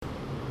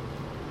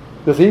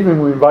This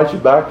evening we invite you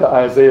back to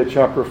Isaiah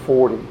chapter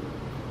 40.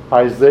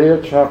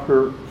 Isaiah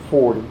chapter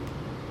 40.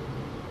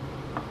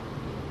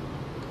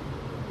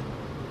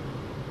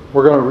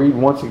 We're going to read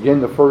once again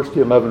the first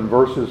 11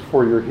 verses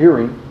for your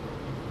hearing.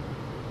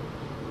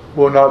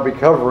 We'll not be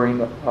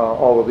covering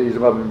all of these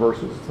 11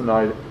 verses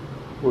tonight.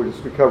 We'll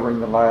just be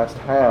covering the last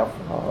half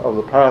of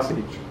the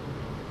passage.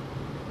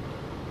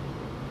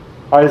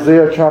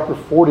 Isaiah chapter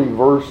 40,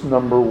 verse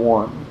number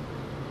 1.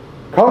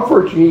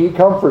 Comfort ye,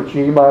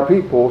 my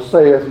people,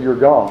 saith your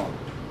God.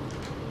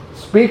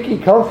 Speak ye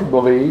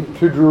comfortably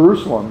to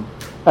Jerusalem,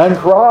 and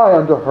cry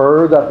unto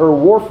her that her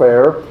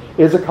warfare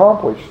is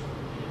accomplished,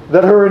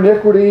 that her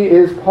iniquity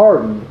is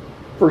pardoned,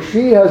 for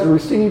she has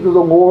received of the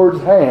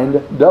Lord's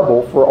hand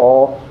double for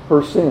all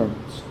her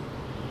sins.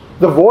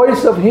 The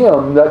voice of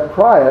him that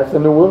crieth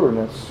in the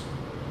wilderness,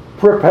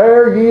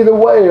 prepare ye the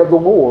way of the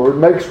Lord,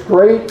 make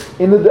straight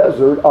in the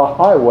desert a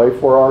highway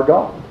for our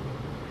God.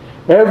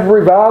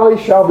 Every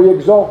valley shall be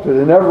exalted,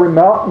 and every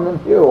mountain and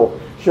hill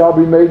shall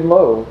be made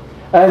low,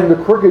 and the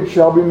crooked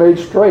shall be made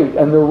straight,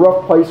 and the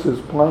rough places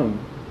plain.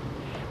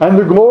 And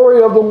the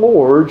glory of the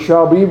Lord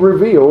shall be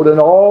revealed, and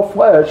all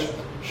flesh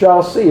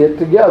shall see it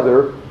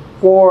together,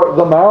 for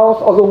the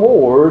mouth of the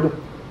Lord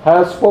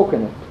has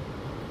spoken it.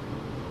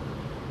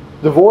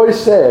 The voice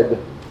said,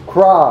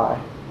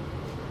 Cry.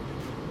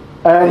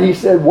 And he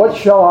said, What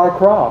shall I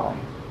cry?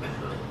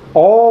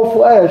 All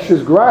flesh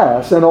is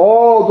grass, and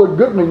all the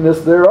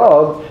goodliness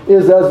thereof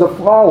is as the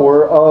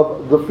flower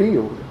of the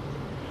field.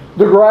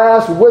 The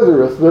grass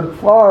withereth, the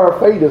flower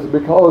fadeth,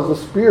 because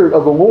the Spirit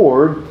of the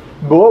Lord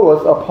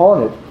bloweth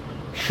upon it.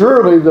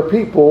 Surely the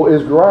people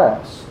is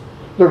grass.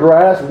 The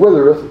grass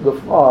withereth, the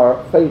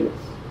flower fadeth.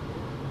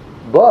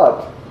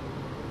 But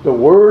the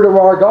word of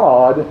our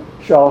God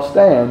shall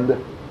stand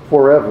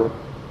forever.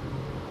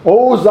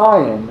 O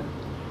Zion,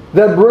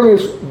 that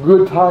bringest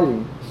good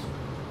tidings,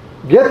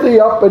 get thee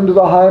up into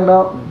the high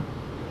mountain.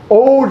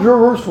 O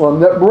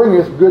Jerusalem, that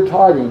bringeth good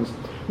tidings,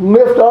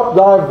 lift up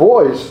thy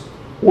voice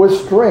with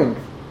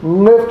strength.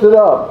 Lift it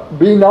up,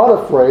 be not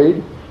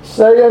afraid.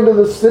 Say unto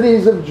the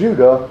cities of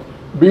Judah,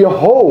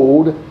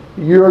 Behold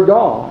your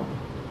God.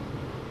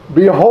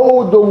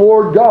 Behold, the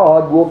Lord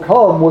God will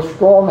come with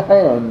strong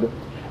hand,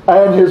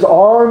 and his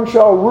arm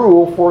shall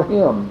rule for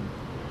him.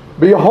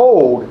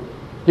 Behold,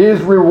 his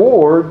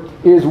reward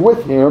is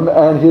with him,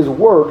 and his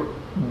work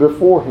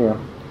before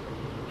him.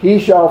 He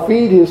shall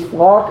feed his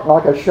flock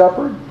like a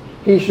shepherd.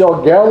 He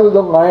shall gather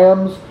the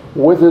lambs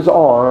with his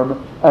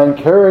arm, and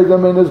carry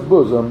them in his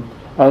bosom,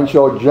 and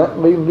shall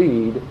gently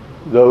lead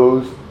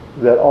those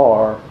that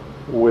are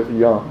with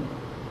young.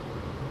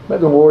 May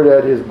the Lord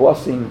add his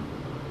blessing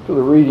to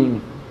the reading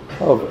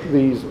of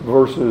these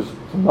verses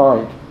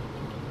tonight.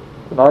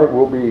 Tonight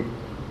we'll be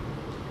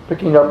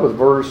picking up with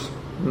verse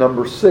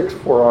number 6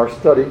 for our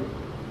study.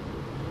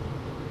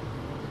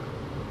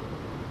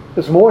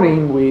 This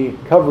morning we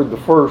covered the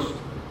first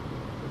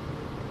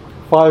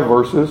 5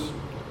 verses,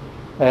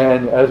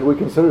 and as we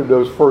considered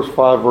those first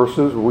 5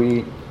 verses,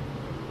 we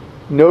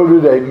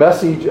noted a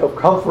message of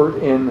comfort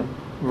in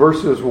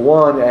verses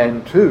 1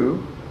 and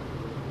 2.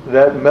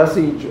 That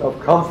message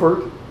of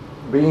comfort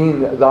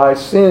being, thy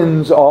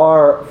sins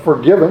are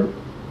forgiven,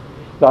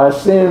 thy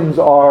sins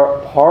are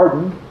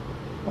pardoned,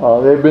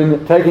 they've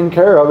been taken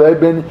care of, they've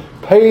been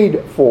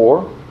paid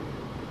for.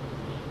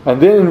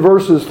 And then in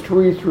verses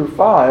 3 through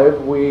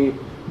 5, we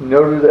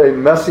noted a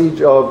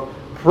message of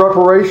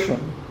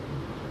preparation.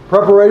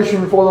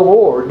 Preparation for the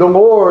Lord. The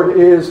Lord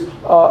is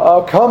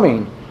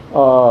coming.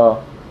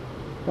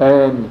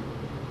 And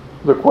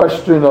the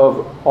question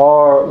of,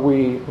 are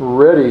we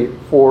ready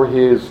for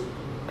his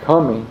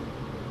coming?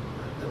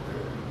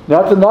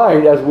 Now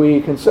tonight, as we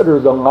consider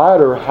the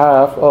latter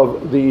half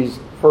of these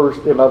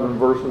first 11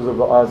 verses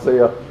of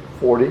Isaiah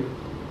 40,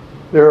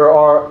 there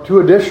are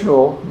 2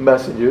 additional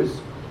messages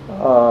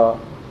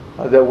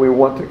that we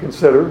want to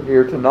consider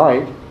here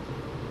tonight.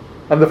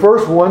 And the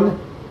first one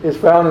is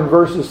found in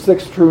verses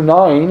 6 through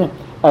 9,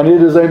 and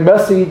it is a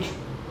message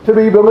to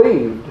be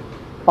believed.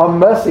 A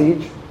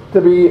message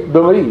to be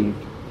believed.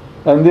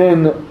 And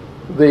then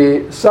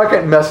the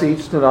second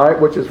message tonight,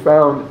 which is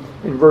found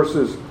in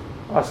verses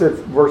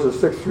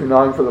 6 through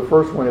 9 for the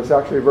first one. It's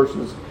actually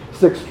verses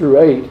 6 through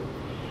 8.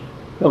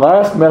 The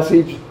last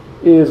message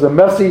is a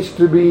message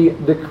to be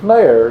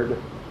declared,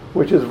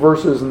 which is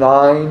verses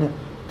 9,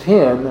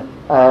 10,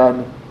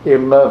 and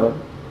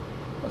 11.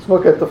 Let's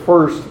look at the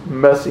first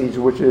message,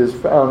 which is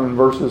found in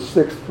verses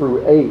 6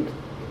 through 8. It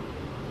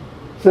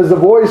says, the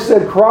voice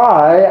said,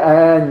 Cry,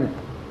 and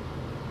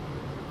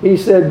he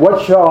said,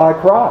 What shall I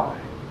cry?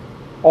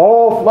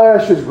 All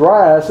flesh is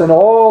grass, and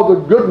all the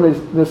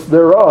goodness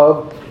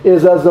thereof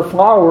is as the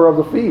flower of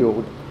the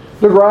field.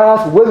 The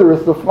grass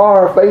withereth, the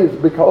flower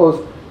fadeth,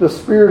 because the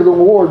Spirit of the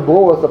Lord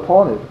bloweth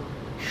upon it.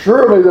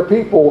 Surely the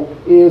people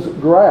is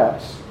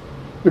grass.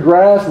 The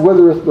grass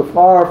withereth, the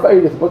flower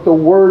fadeth, but the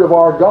word of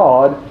our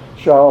God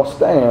shall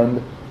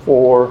stand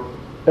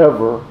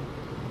forever.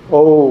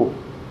 Oh,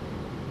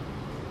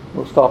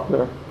 we'll stop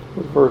there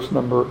with verse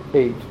number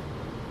 8.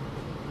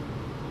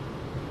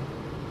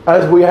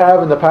 As we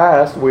have in the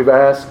past, we've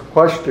asked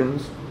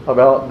questions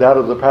about that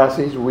of the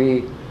passage.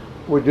 We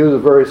would do the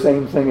very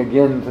same thing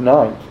again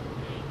tonight.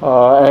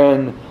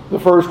 And the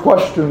first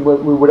question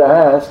we would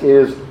ask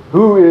is,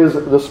 who is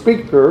the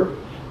speaker,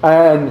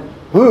 and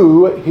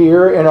who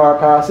here in our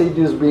passage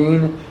is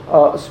being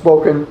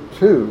spoken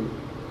to?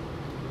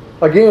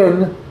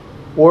 Again,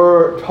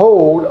 we're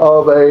told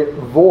of a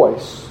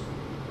voice.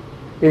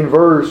 In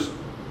verse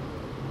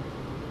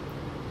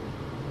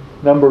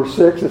number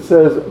 6, it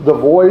says, the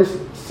voice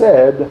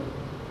said,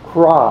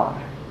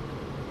 cry.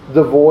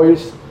 The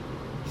voice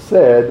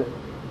said,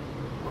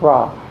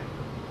 cry.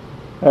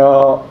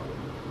 Now,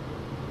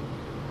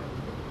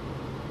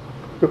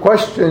 the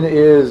question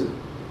is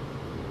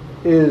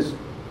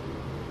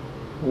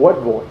what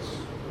voice?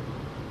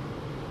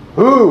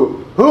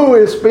 Who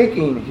is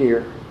speaking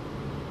here?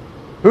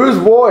 Whose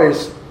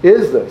voice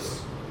is this?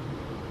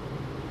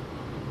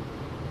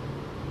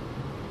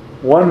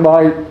 One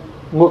might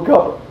look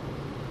up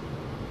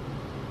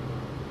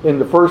in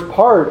the first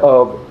part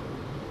of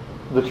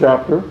the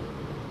chapter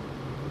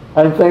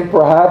and think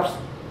perhaps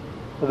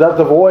that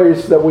the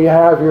voice that we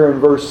have here in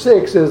verse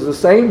 6 is the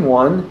same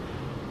one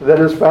that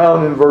is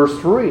found in verse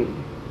 3.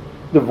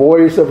 The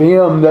voice of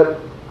him that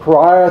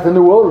crieth in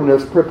the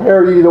wilderness,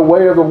 prepare ye the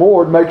way of the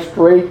Lord, make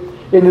straight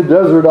in the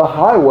desert a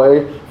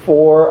highway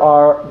for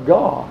our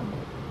God.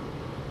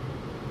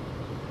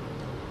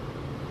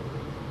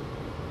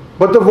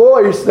 But the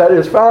voice that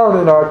is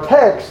found in our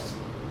text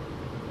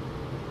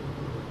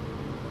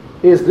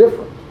is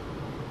different.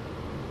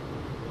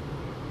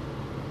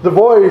 The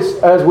voice,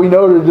 as we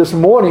noted this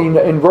morning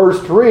in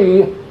verse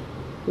 3,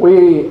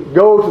 we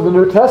go to the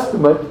New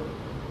Testament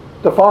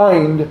to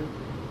find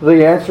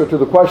the answer to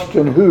the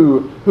question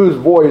whose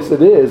voice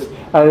it is.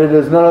 And it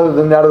is none other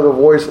than that of the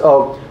voice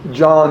of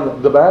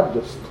John the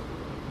Baptist.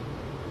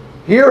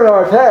 Here in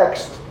our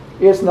text,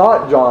 it's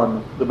not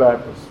John the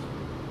Baptist.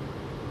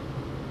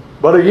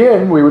 But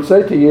again, we would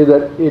say to you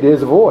that it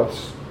is a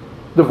voice.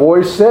 The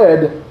voice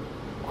said,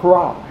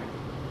 cry.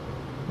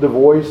 The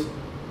voice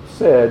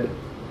said,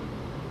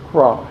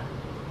 cry.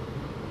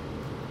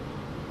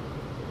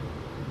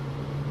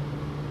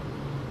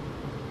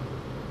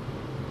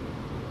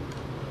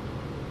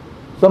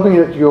 Something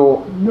that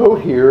you'll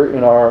note here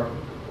in our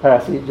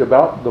passage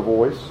about the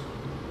voice.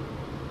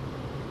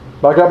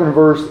 Back up in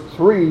verse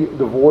 3,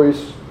 the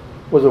voice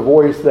was a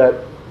voice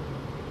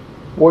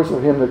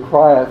of him that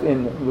crieth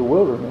in the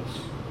wilderness.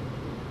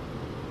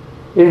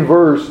 In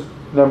verse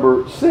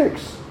number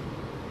 6,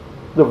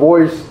 the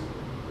voice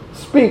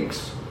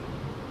speaks,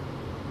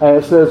 and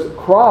it says,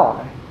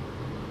 cry.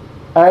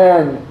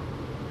 And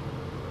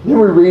then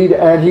we read,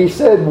 and he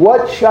said,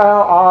 what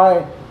shall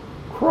I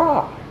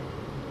cry?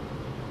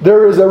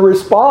 There is a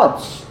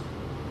response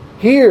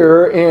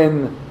here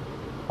in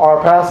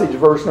our passage,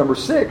 verse number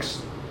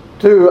 6,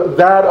 to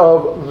that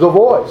of the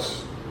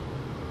voice.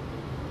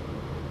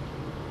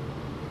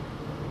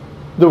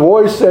 The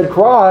voice said,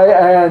 cry,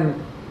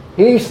 and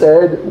he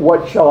said,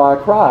 what shall I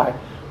cry?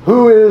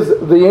 Who is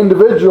the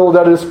individual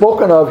that is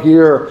spoken of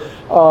here,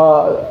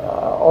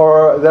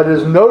 or that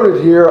is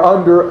noted here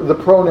under the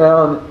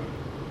pronoun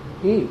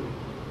he?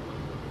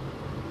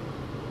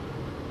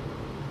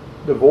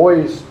 The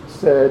voice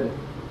said,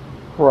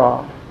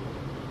 cry.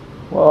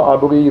 Well, I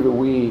believe that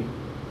we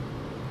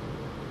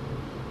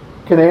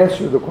can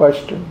answer the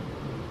question,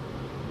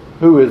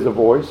 who is the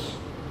voice?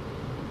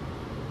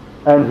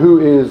 And who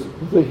is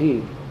the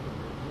he?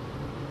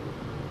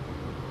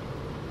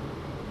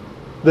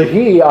 The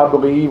he, I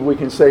believe, we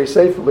can say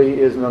safely,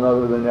 is none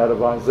other than that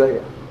of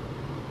Isaiah.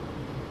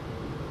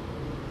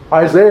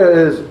 Isaiah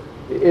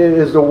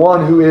is the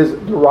one who is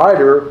the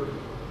writer,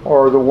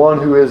 or the one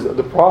who is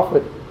the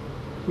prophet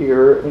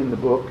here in the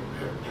book.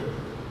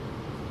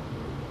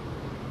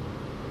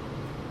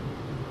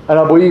 And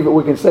I believe that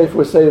we can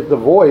safely say that the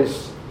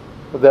voice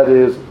that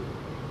is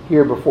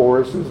here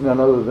before us is none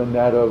other than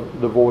that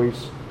of the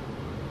voice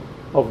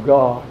of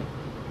God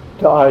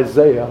to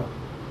Isaiah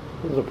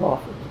as a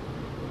prophet.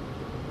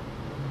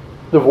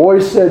 The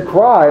voice said,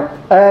 cry,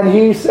 and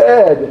he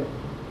said,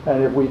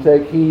 and if we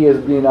take he as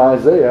being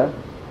Isaiah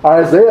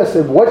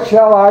said, what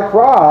shall I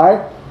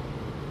cry?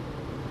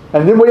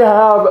 And then we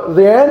have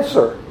the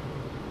answer.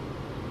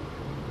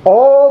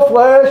 All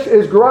flesh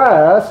is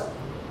grass,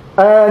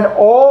 and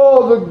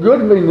all the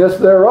goodliness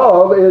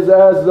thereof is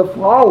as the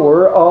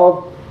flower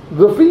of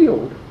the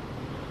field.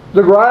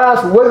 The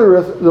grass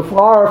withereth, the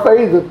flower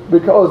fadeth,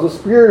 because the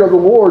Spirit of the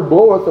Lord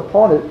bloweth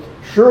upon it.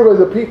 Surely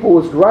the people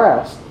is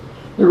grass.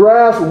 The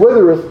grass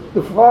withereth,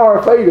 the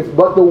flower fadeth,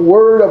 but the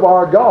word of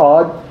our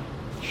God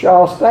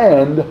shall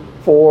stand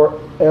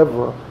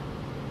forever.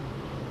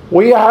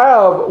 We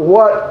have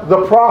what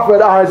the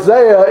prophet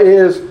Isaiah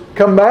is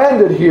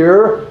commanded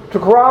here to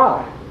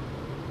cry.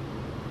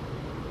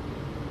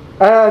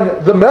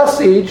 And the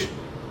message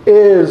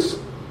is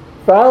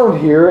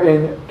found here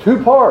in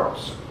two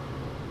parts.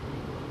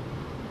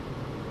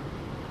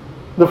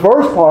 The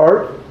first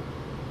part,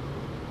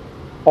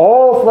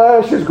 all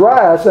flesh is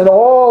grass, and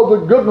all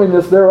the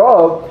goodliness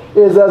thereof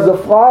is as the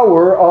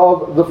flower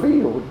of the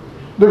field.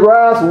 The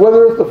grass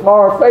withereth, the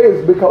flower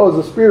fadeth, because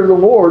the Spirit of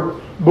the Lord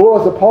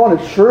bloweth upon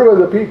it.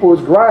 Surely the people is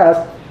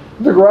grass.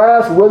 The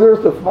grass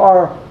withereth, the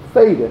flower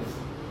fadeth.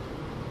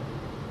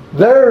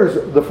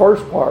 There's the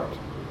first part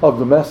of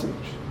the message.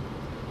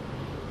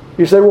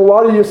 You say, well,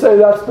 why do you say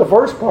that's the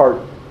first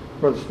part,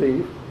 Brother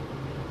Steve?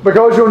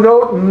 Because you'll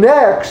note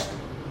next,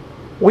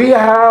 we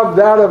have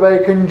that of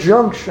a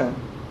conjunction.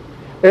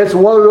 It's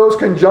one of those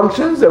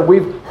conjunctions that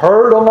we've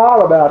heard a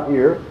lot about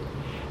here.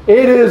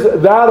 It is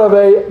that of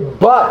a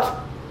but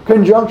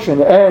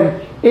conjunction.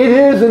 And it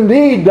is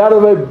indeed that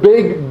of a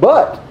big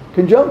but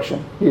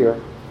conjunction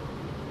here.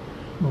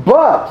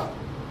 But,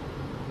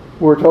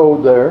 we're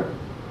told there,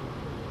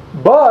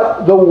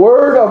 but the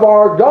word of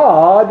our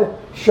God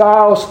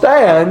shall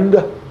stand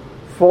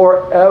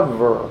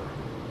forever.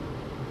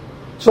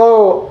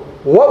 So,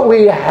 what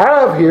we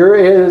have here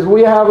is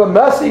we have a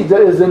message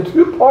that is in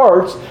two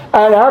parts,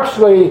 and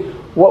actually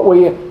what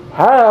we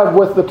have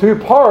with the two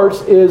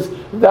parts is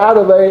that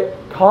of a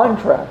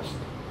contrast.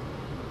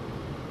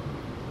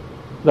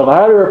 The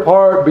latter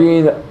part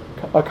being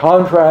a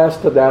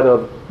contrast to that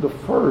of the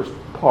first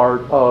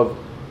part of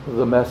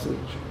the message.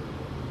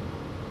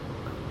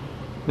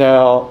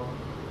 Now,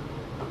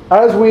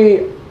 as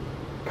we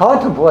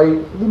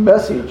contemplate the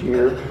message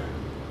here,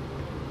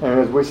 and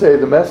as we say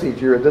the message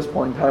here at this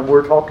point in time,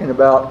 we're talking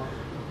about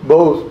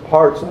both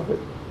parts of it.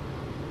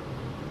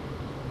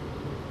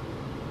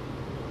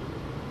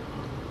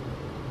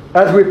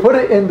 As we put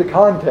it into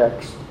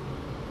context,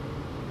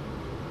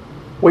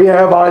 we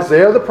have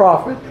Isaiah the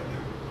prophet.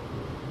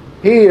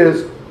 He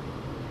is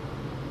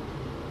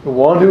the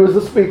one who is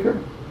the speaker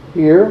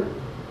here,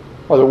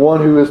 or the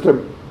one who is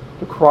to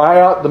cry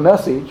out the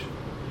message.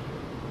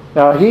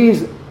 Now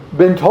he's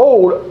been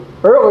told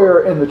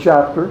earlier in the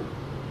chapter,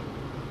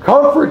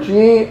 comfort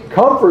ye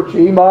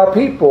my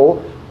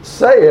people,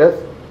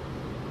 saith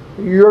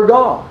your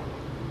God.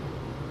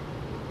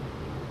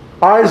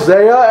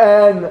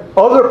 Isaiah and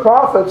other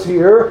prophets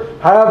here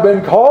have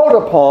been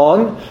called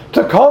upon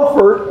to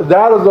comfort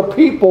that of the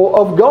people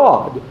of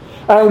God.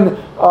 And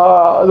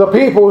the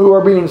people who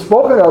are being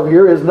spoken of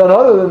here is none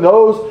other than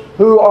those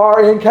who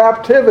are in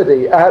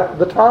captivity at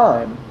the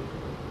time.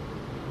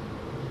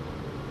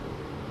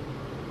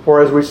 For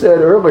as we said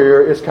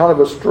earlier, it's kind of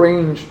a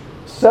strange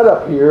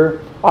setup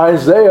here.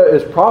 Isaiah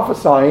is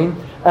prophesying,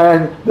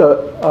 and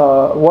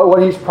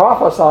what he's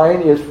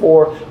prophesying is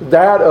for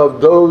that of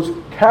those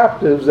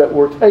captives that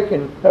were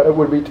taken, that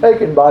would be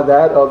taken by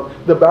that of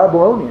the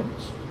Babylonians.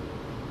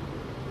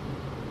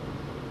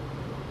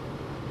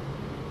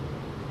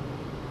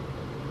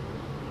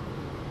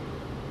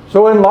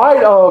 So in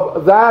light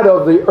of that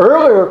of the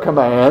earlier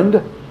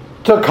command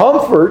to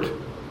comfort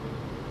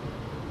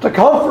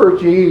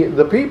ye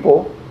the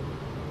people,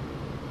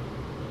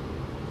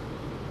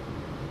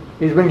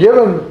 he's been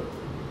given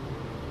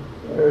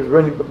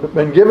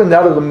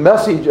that of the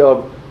message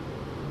of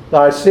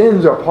thy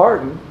sins are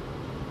pardoned.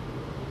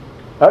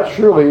 That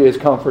surely is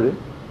comforting.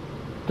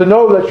 To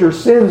know that your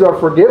sins are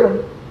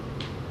forgiven.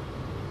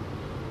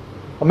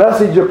 A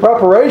message of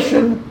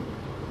preparation.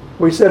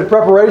 We said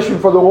preparation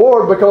for the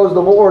Lord because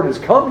the Lord is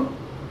coming.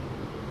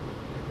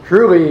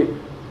 Truly,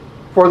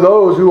 for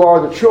those who are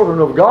the children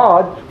of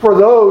God, for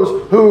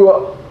those who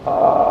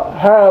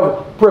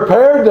have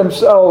prepared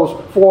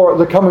themselves for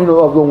the coming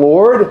of the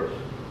Lord,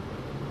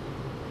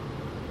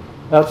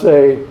 that's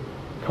a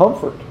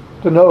comfort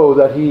to know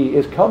that He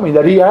is coming,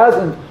 that He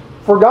hasn't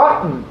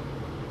forgotten.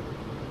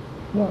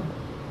 No.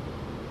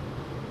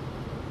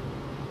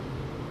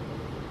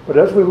 But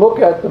as we look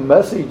at the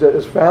message that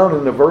is found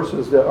in the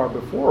verses that are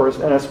before us,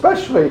 and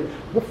especially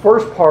the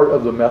first part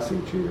of the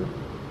message here,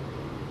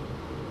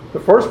 the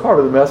first part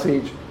of the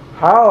message,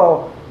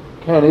 how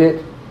can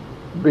it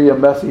be a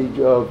message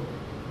of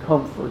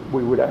comfort,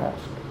 we would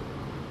ask?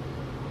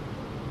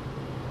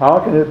 How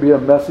can it be a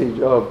message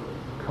of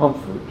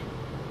comfort?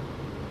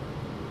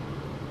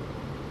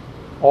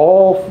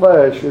 All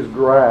flesh is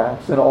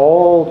grass, and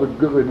all the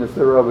goodliness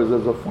thereof is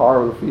as a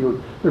flower of the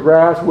field. The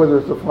grass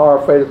withereth, the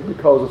flower fadeth,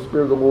 because the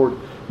Spirit of the Lord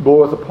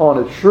bloweth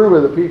upon it. Surely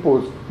the people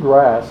is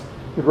grass.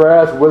 The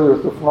grass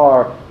withereth, the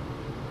flower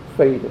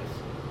fadeth.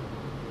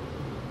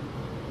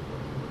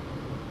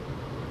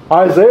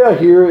 Isaiah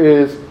here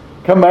is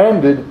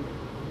commanded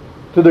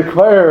to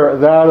declare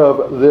that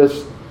of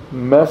this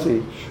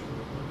message.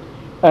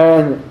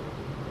 And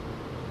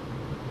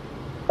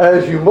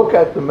as you look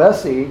at the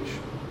message,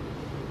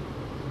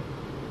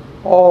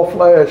 all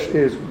flesh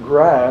is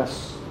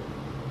grass.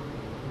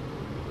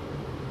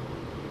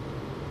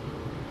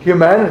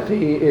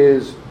 Humanity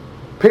is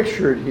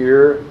pictured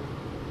here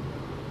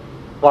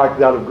like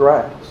that of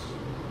grass.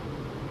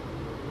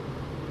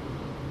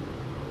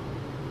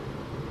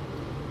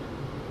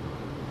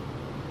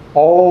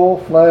 All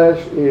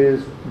flesh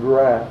is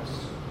grass.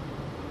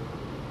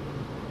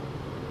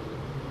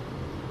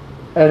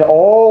 And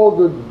all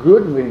the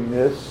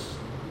goodliness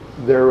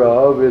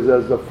thereof is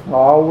as the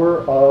flower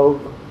of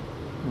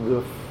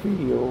the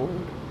field.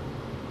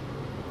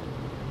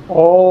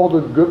 All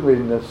the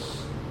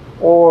goodliness,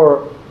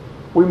 or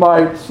we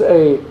might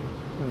say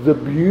the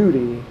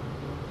beauty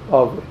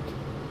of it.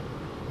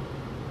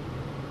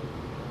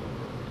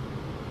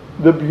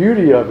 The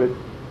beauty of it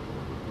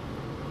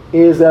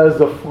is as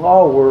the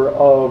flower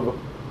of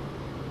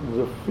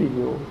the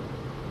field.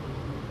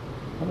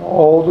 And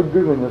all the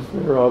goodness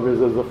thereof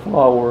is as the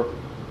flower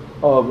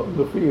of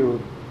the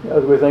field.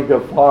 As we think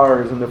of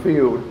flowers in the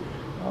field,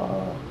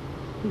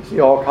 you see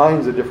all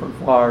kinds of different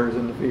flowers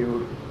in the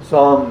field.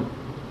 Some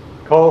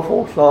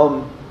colorful,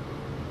 some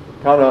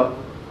kind of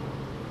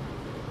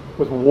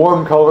with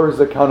warm colors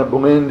that kind of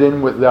blend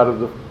in with that of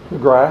the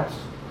grass.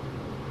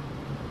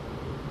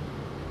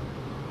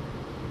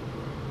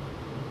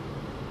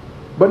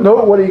 But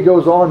note what he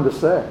goes on to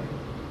say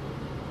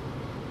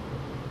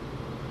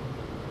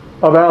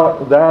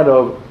about that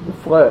of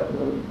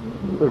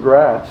the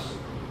grass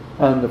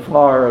and the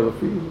flower of the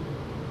field.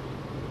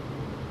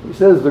 He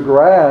says, the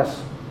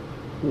grass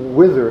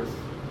withereth,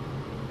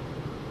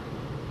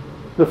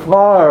 the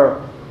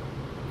flower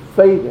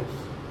fadeth.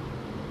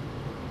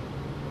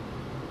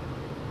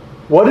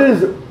 What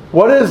is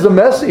the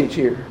message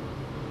here?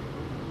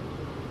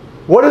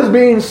 What is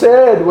being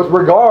said with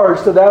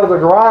regards to that of the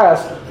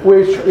grass,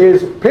 which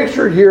is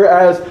pictured here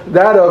as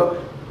that of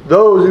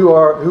those who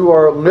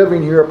are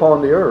living here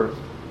upon the earth?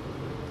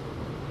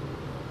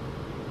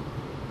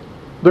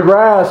 The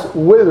grass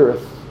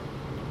withereth.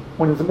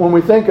 When we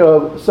think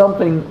of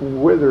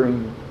something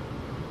withering,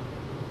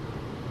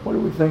 what do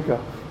we think of?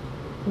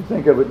 We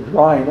think of it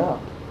drying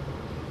up.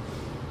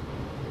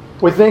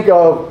 We think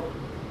of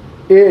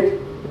it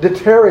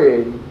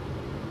deteriorating.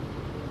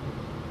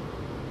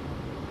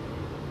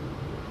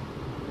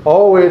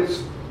 Oh,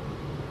 it's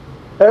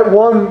at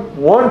one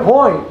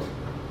point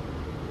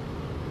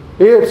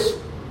it's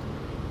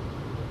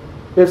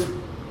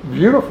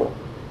beautiful.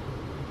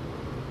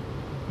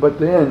 But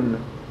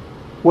then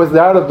with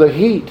that of the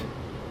heat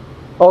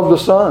of the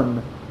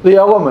sun, the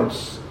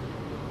elements,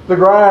 the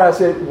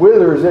grass, it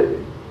withers,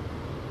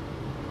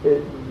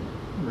 it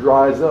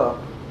dries up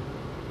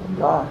and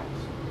dies.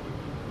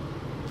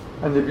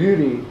 And the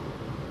beauty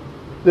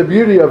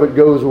of it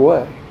goes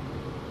away.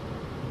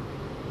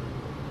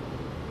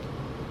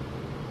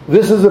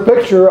 This is a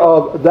picture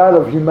of that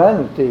of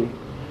humanity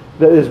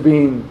that is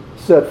being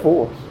set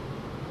forth.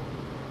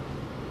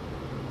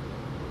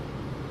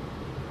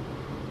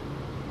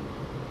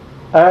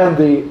 And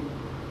the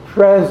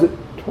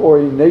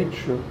transitory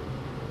nature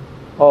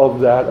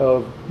of that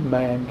of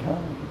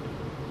mankind.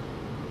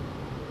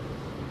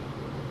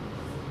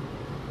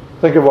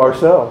 Think of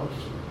ourselves.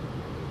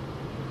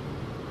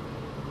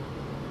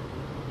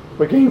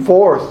 We came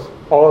forth,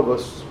 all of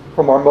us,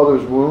 from our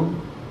mother's womb.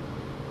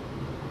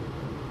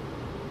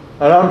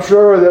 And I'm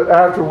sure that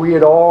after we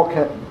had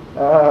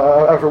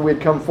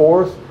come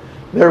forth,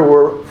 there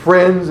were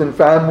friends and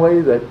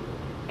family that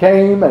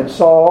came and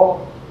saw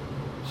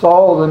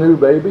the new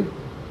baby,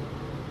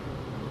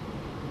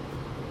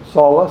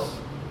 saw us,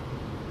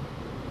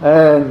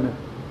 and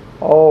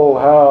oh,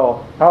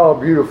 how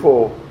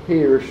beautiful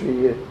he or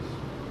she is.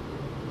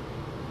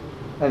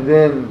 And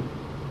then,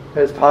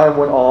 as time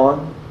went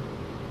on,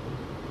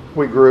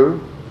 we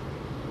grew.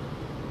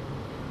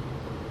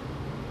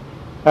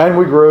 And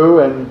we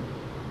grew, and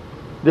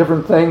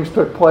different things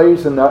took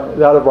place in that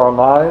of our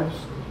lives.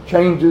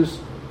 Changes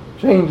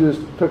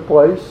took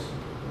place.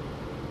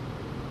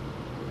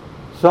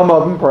 Some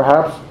of them,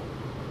 perhaps,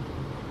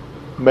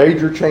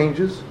 major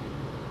changes.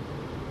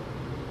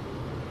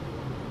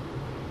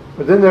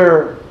 But then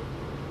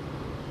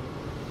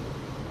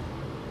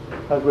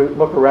as we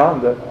look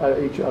around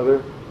at each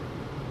other,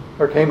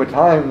 there came a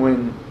time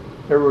when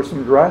there were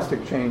some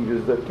drastic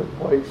changes that took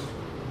place.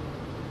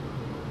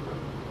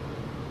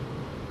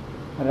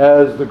 And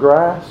as the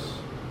grass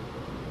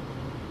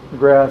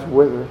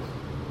withereth,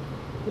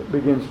 it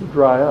begins to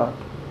dry up.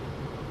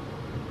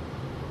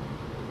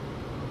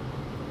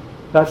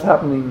 That's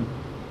happening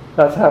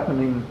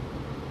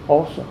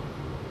also,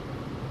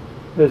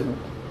 isn't it?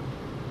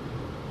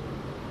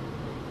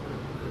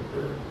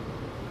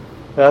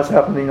 That's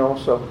happening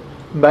also.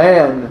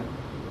 Man,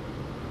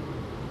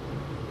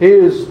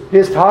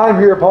 his time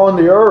here upon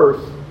the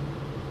earth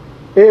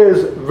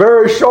is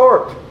very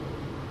short.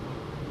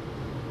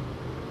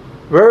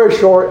 Very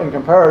short in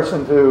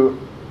comparison to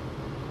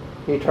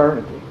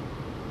eternity.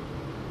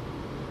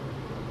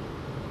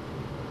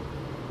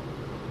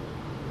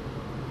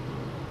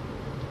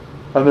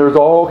 And there's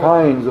all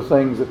kinds of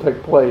things that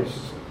take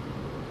place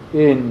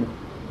in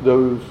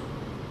those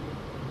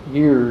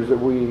years that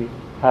we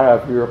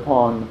have here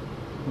upon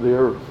the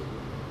earth.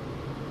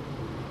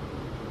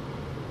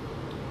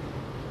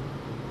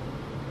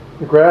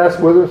 The grass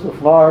withereth, the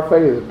flower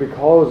fadeth,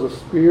 because the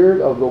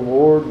Spirit of the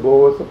Lord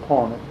bloweth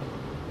upon it.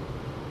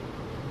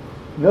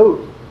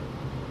 Note,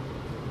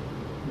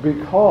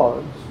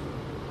 because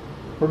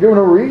we're given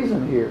a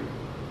reason here.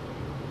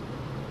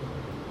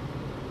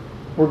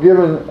 We're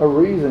given a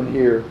reason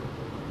here.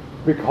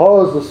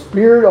 Because the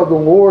Spirit of the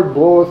Lord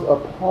bloweth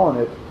upon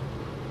it,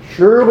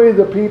 surely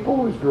the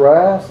people's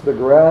grass, the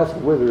grass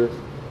withereth,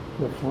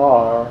 the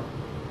flower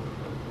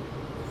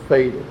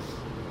fadeth.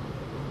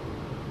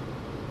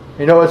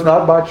 You know, it's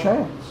not by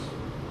chance.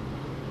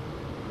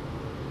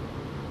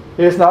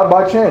 It's not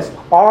by chance.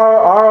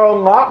 Our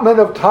allotment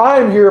of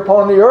time here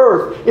upon the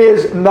earth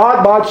is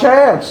not by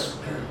chance.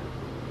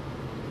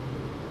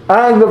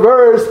 And the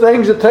various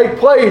things that take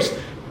place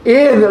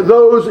in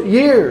those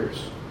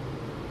years.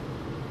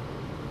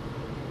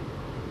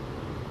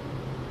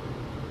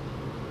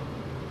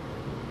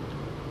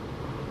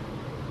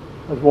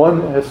 As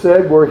one has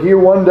said, we're here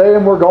one day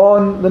and we're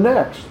gone the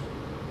next.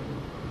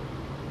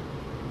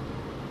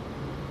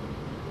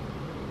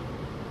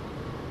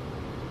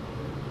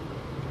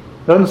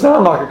 Doesn't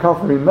sound like a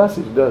comforting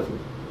message, does it?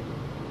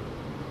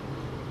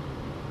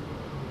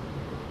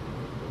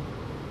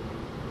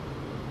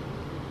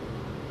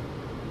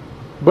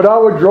 But I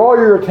would draw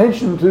your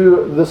attention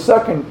to the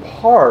second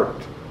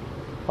part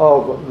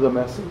of the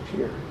message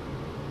here.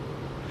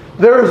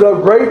 There's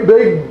a great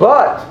big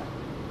but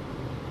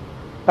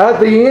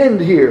at the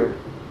end here.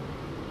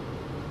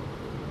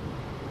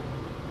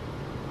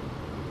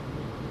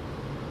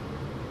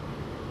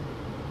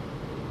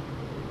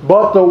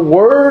 But the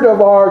word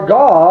of our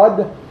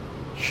God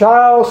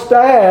shall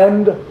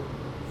stand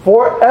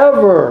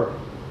forever.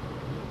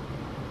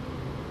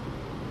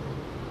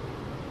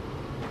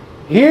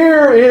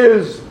 Here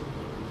is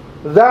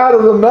that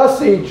of the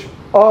message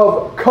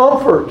of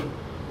comfort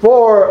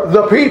for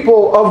the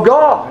people of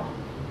God.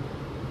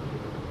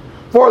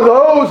 For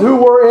those who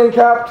were in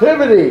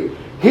captivity.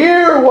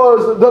 Here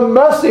was the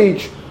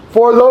message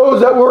for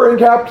those that were in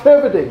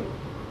captivity.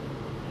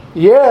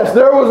 Yes,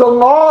 there was a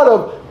lot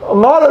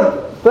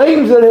of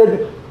things that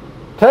had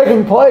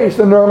taken place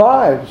in their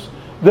lives.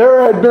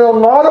 There had been a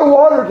lot of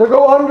water to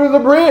go under the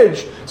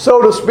bridge,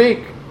 so to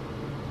speak.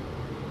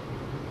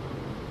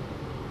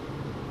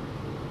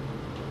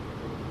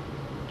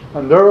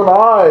 And their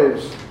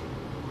lives,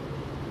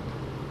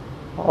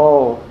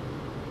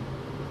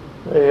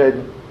 they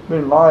had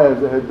been lives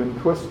that had been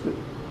twisted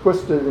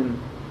and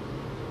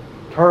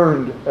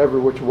turned every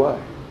which way.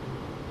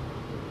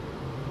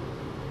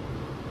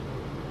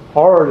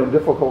 Hard and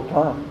difficult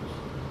times.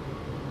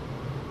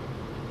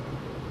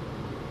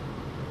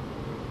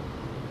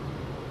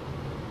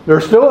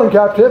 They're still in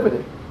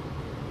captivity.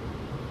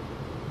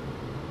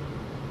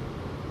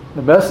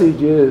 The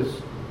message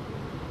is,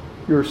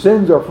 your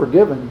sins are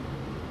forgiven.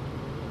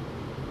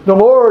 The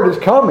Lord is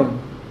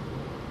coming.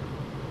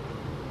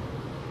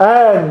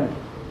 And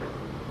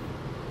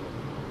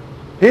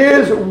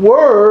His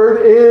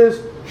word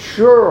is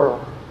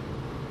sure.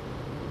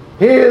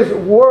 His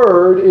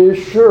word is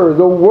sure.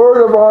 The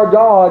word of our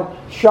God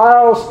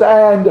shall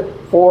stand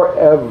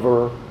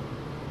forever.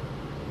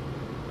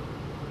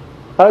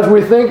 As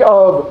we think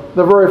of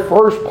the very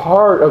first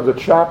part of the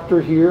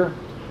chapter here,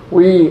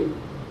 we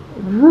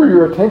drew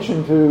your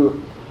attention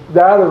to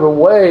that of the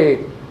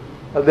way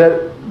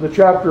that the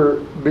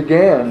chapter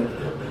began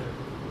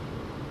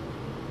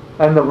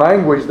and the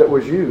language that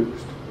was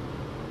used.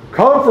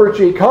 Comfort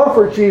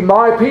ye,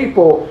 my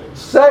people,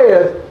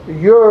 saith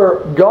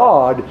your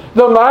God.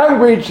 The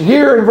language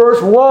here in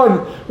verse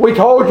 1, we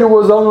told you,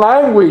 was a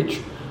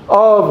language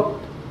of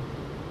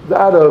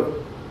that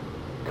of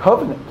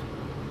covenant.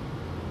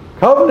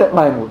 Covenant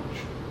language.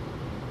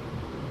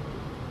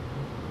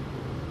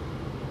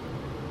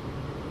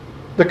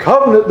 The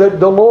covenant that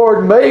the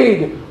Lord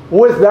made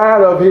with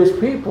that of His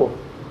people.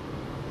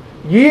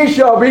 Ye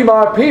shall be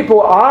my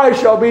people, I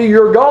shall be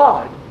your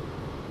God.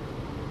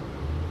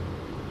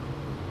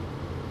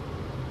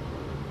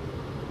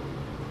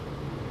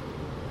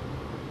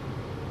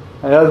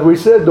 And as we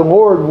said, the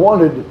Lord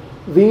wanted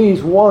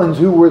these ones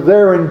who were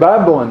there in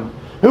Babylon,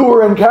 who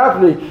were in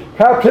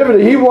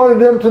captivity, He wanted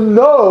them to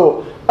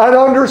know and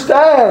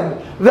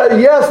understand that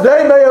yes,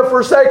 they may have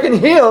forsaken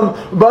Him,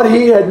 but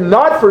He had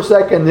not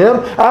forsaken them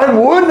and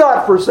would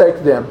not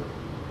forsake them.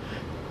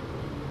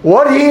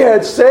 What He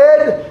had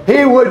said,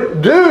 He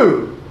would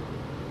do.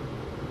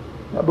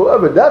 Now,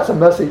 beloved, that's a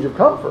message of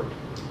comfort.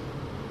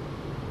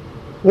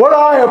 What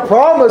I have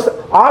promised,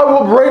 I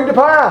will bring to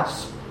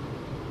pass.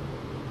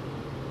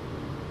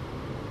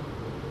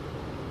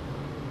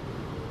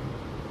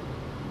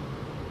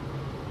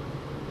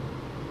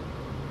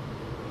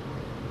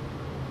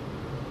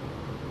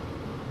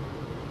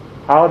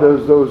 How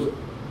does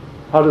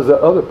the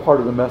other part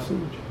of the message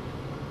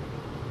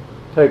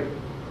take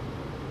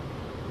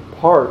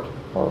part,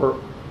 or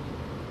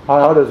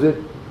how does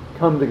it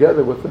come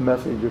together with the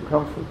message of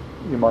comfort,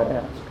 you might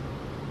ask?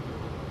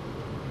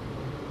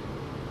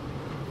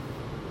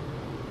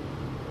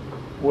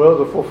 Well,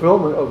 the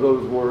fulfillment of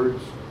those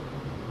words,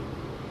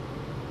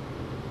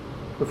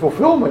 the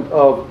fulfillment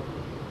of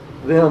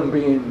them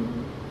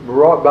being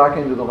brought back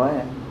into the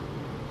land,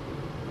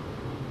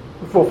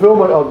 the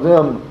fulfillment of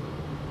them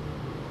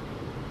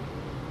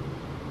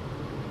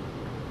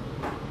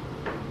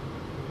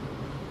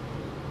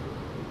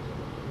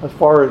as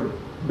far as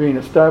being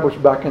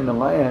established back in the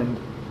land,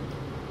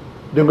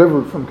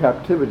 delivered from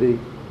captivity,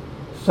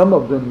 some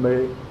of them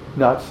may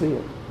not see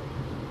it.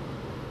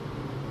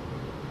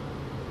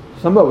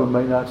 Some of them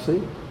may not see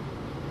it.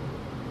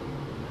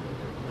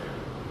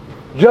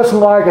 Just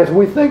like as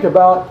we think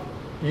about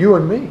you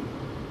and me.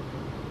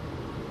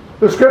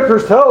 The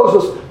Scriptures tells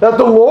us that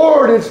the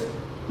Lord is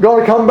going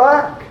to come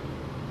back.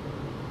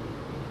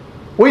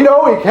 We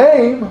know He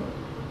came,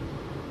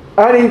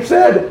 and He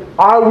said,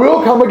 I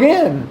will come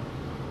again.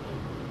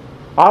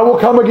 I will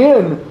come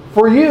again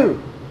for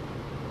you.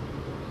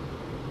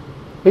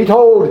 He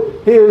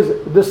told His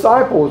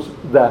disciples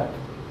that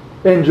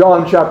in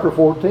John chapter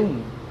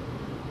 14.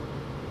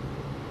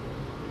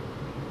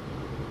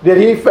 Did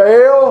He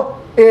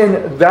fail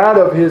in that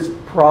of His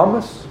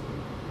promise?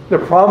 The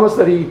promise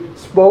that He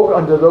spoke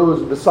unto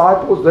those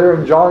disciples there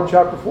in John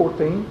chapter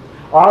 14?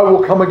 I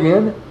will come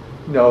again?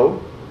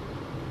 No.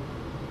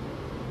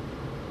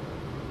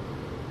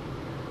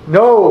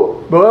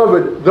 No,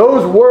 beloved,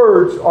 those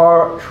words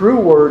are true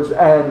words,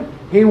 and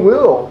He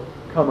will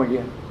come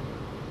again.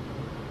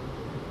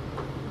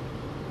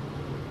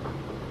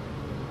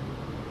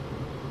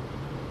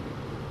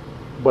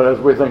 But as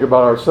we think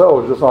about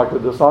ourselves, just like the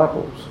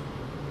disciples,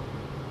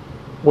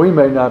 we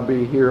may not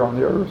be here on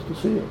the earth to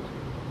see it.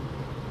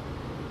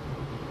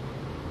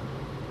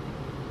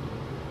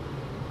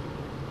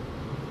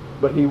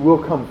 But He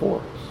will come for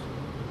us.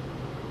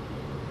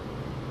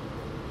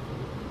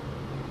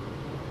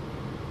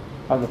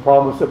 And the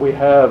promise that we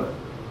have,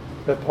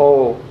 that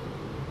Paul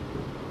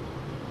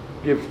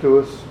gives to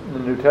us in the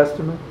New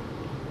Testament,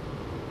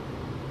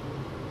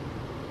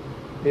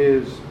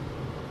 is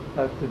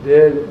that the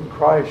dead in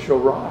Christ shall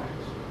rise.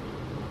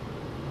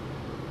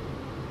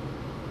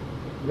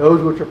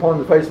 Those which are upon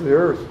the face of the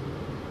earth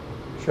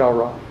shall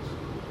rise.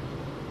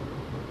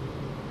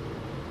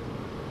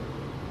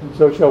 And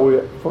so shall we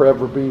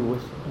forever be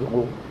with the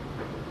Lord.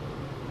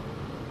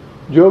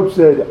 Job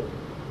said,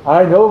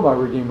 I know my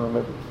Redeemer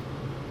liveth,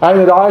 and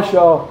that I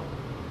shall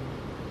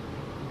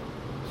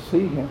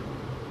see Him.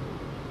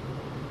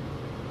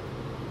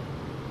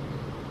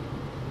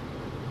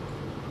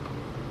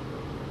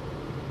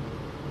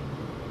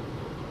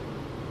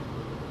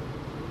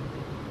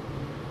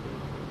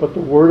 But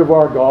the word of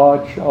our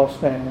God shall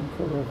stand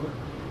forever.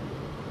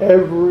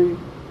 Every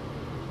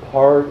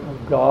part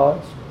of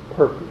God's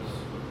purpose,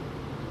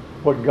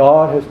 what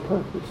God has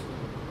purposed,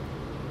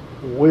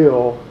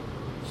 will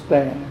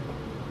stand,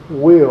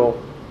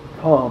 will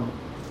come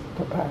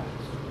to pass.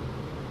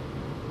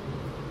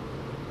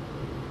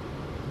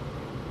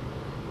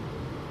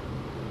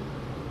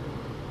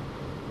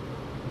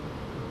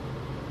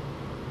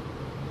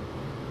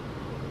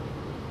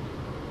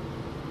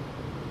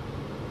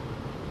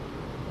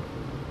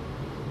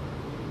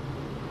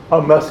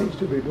 A message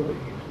to be believed.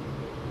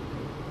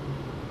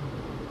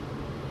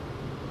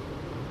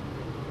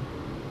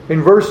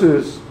 In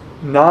verses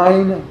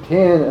 9,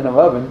 10, and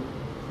 11,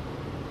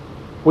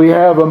 we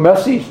have a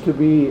message to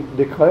be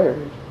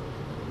declared.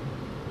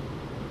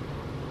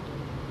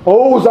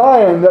 O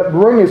Zion, that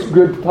bringest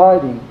good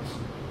tidings,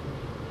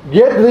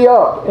 get thee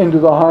up into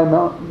the high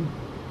mountain.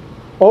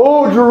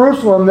 O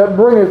Jerusalem, that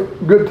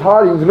bringeth good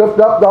tidings, lift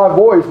up thy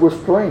voice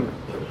with strength.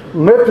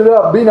 Lift it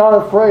up, be not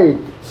afraid.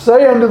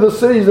 Say unto the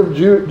cities of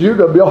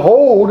Judah,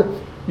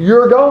 behold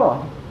your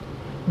God.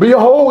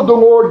 Behold, the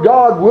Lord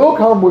God will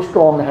come with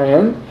strong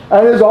hand,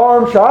 and His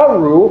arm shall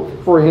rule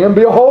for Him.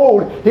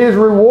 Behold, His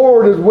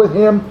reward is with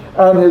Him,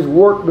 and His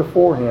work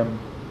before Him.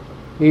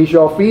 He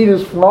shall feed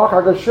His flock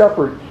like a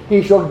shepherd.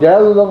 He shall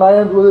gather the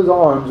lambs with His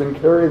arms, and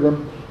carry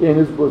them in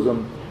His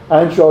bosom,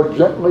 and shall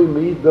gently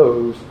lead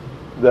those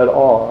that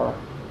are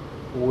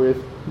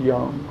with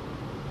young.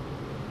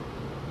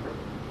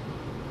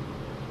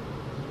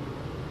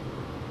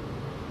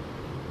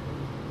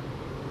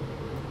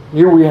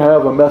 Here we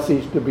have a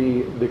message to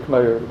be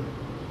declared.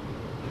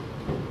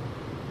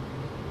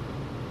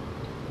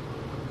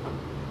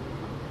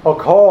 A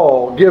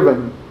call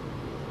given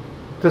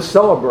to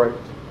celebrate.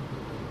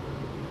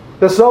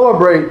 To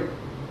celebrate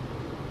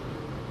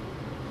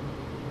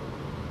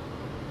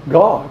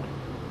God.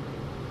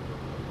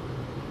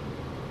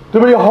 To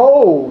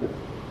behold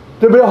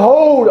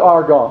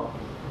our God.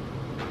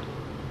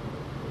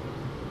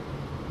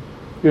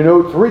 You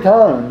know, 3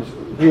 times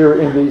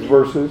here in these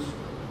verses,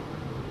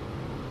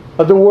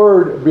 the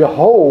word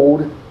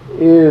behold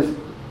is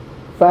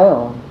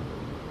found.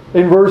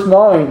 In verse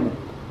 9,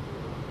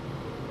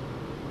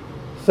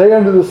 say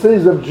unto the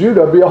cities of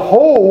Judah,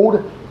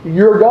 behold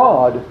your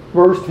God.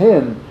 Verse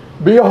 10,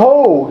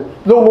 behold,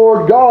 the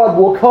Lord God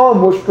will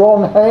come with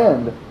strong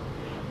hand,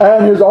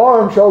 and His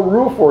arm shall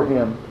rule for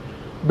Him.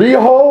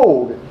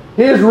 Behold,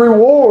 His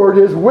reward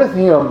is with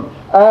Him,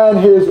 and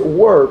His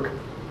work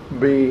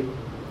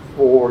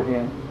before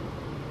Him.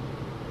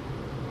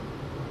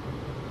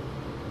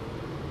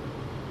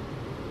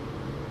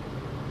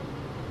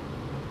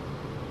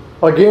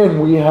 Again,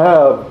 we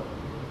have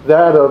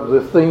that of the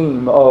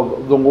theme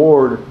of the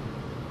Lord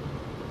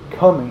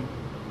coming.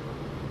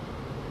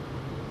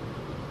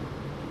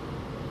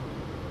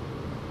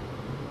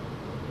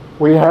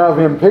 We have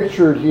Him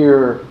pictured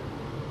here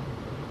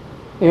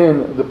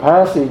in the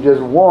passage as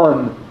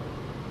one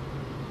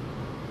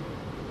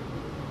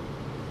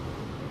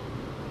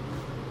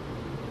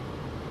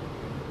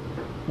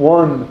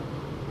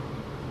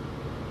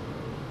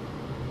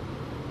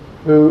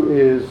who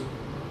is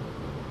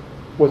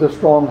with a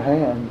strong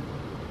hand.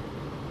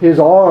 His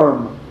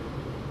arm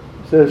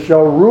says,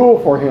 shall rule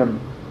for him.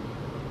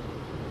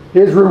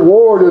 His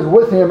reward is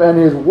with him, and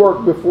his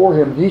work before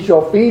him. He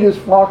shall feed his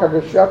flock like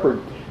a shepherd.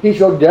 He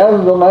shall gather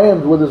the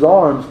lambs with his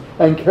arms,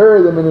 and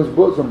carry them in his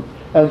bosom,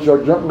 and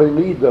shall gently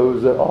lead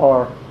those that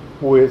are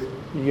with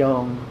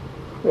young.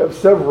 We have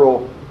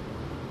several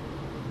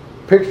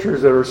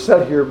pictures that are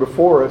set here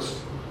before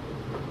us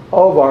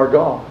of our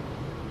God.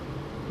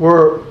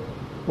 We're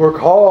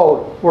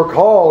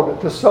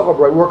called to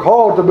celebrate. We're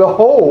called to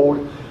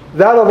behold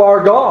that of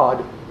our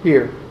God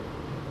here.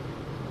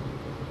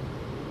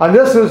 And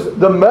this is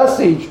the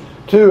message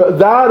to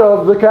that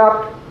of the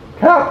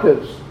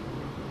captives.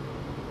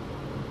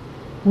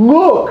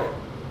 Look.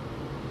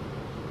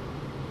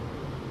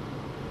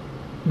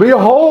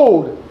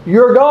 Behold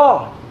your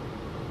God.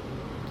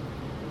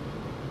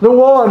 The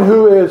one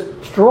who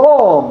is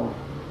strong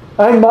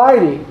and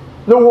mighty.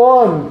 The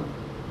one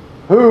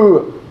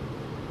who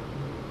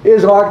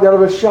is like that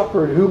of a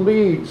shepherd who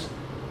leads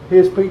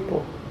his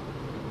people.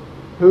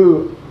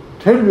 Who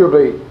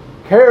tenderly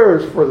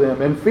cares for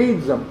them and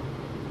feeds them.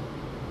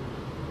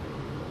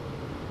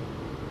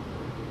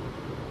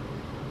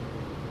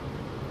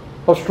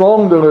 A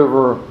strong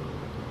deliverer,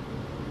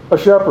 a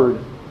shepherd,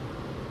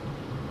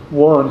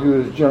 one who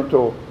is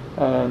gentle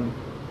and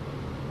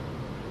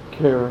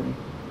caring.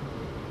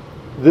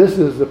 This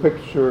is the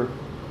picture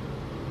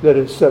that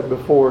is set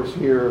before us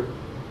here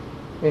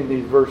in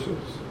these verses.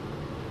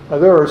 Now,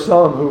 there are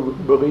some who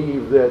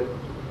believe that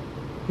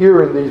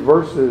here in these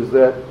verses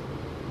that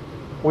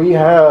we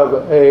have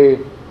a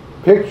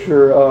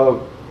picture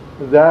of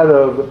that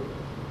of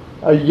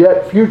a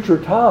yet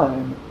future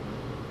time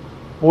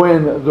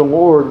when the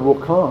Lord will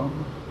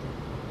come.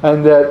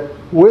 And that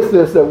with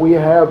this that we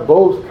have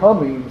both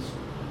comings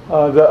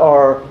that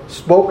are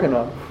spoken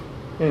of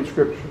in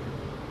Scripture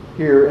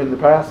here in the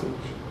passage.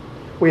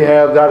 We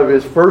have that of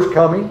his first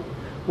coming,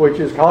 which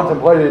is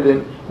contemplated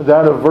in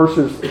that of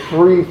verses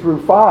 3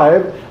 through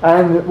 5,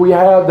 and we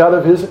have that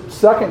of his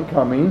second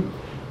coming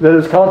that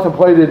is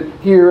contemplated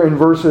here in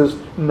verses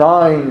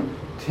 9,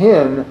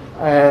 10,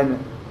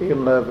 and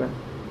 11.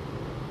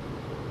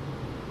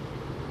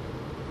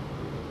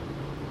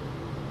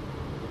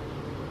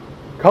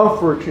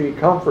 Comfort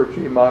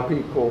ye, my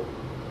people,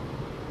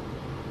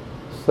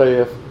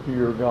 saith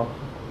your God.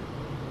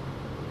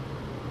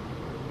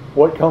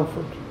 What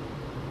comfort?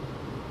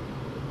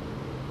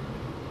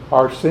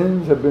 Our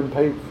sins have been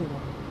paid for.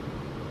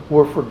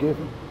 We're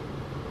forgiven.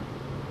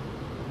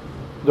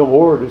 The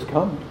Lord is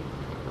coming.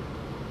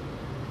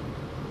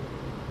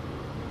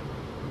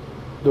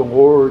 The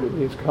Lord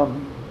is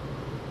coming.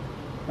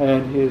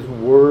 And his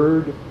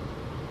word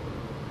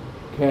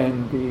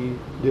can be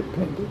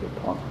depended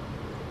upon.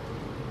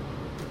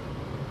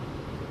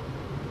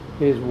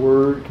 His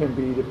word can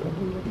be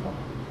depended upon.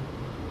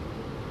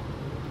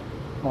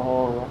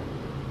 All right.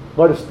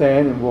 Let us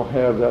stand and we'll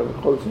have that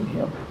closing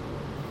hymn.